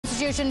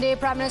Constitution Day,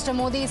 Prime Minister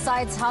Modi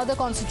cites how the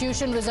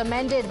Constitution was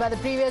amended by the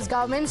previous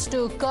governments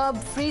to curb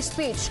free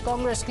speech.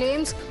 Congress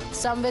claims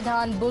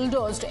Samvidhan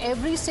bulldozed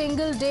every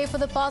single day for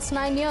the past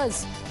 9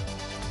 years.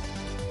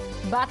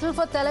 Battle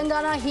for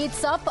Telangana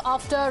heats up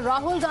after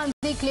Rahul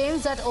Gandhi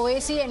claims that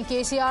Owaisi and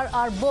KCR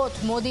are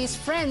both Modi's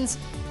friends.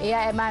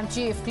 AIMM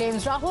chief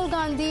claims Rahul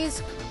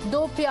Gandhi's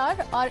do pyar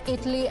are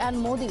Italy and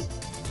Modi.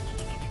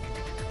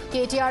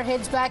 KTR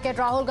hits back at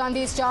Rahul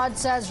Gandhi's charge,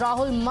 says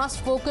Rahul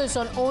must focus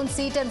on own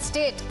seat and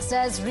state,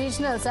 says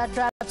regional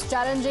satraps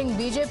challenging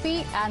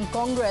BJP and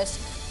Congress,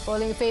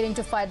 failing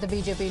to fight the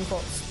BJP in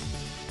polls.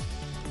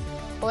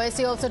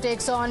 Owaisi also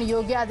takes on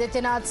Yogi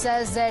Adityanath,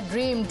 says their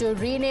dream to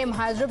rename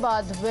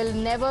Hyderabad will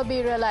never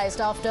be realized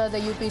after the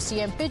UP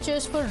CM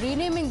pitches for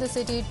renaming the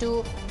city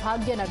to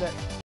Bhagyanagar.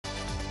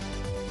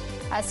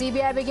 As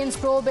CBI begins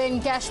probe in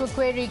cash for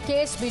query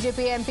case,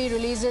 BJP MP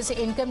releases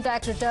income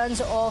tax returns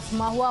of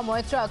Mahua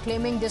Moitra,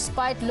 claiming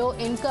despite low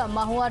income,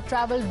 Mahua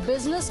travelled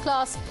business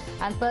class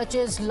and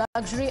purchased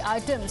luxury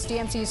items.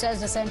 TMC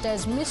says the centre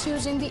is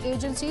misusing the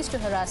agencies to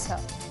harass her.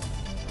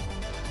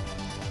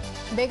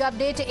 Big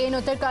update in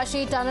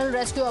Uttarkashi tunnel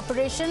rescue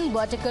operation.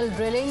 Vertical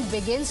drilling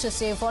begins to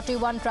save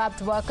 41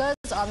 trapped workers.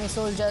 Army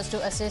soldiers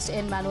to assist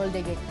in manual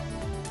digging.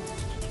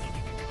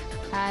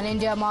 And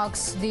India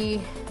marks the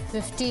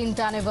 15th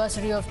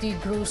anniversary of the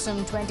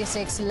gruesome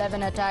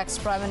 26/11 attacks.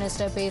 Prime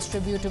Minister pays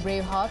tribute to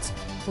brave hearts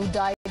who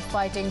died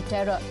fighting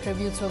terror.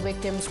 Tributes for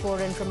victims pour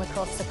in from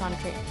across the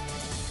country.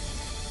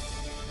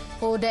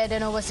 4 dead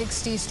and over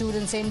 60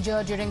 students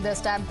injured during the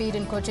stampede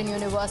in Cochin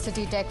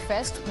University Tech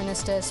Fest.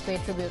 Ministers pay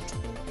tribute.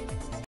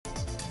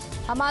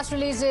 Hamas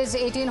releases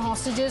 18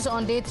 hostages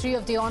on day 3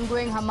 of the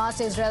ongoing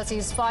Hamas-Israel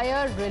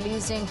ceasefire,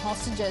 releasing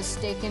hostages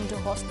taken to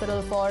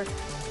hospital for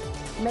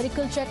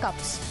medical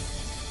checkups.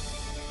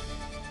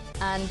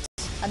 And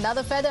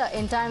another feather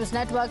in Times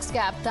Network's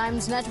cap.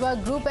 Times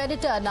Network Group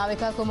Editor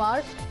Navika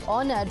Kumar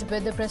honoured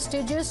with the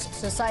prestigious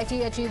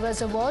Society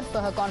Achievers Award for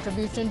her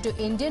contribution to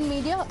Indian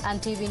media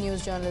and TV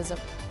news journalism.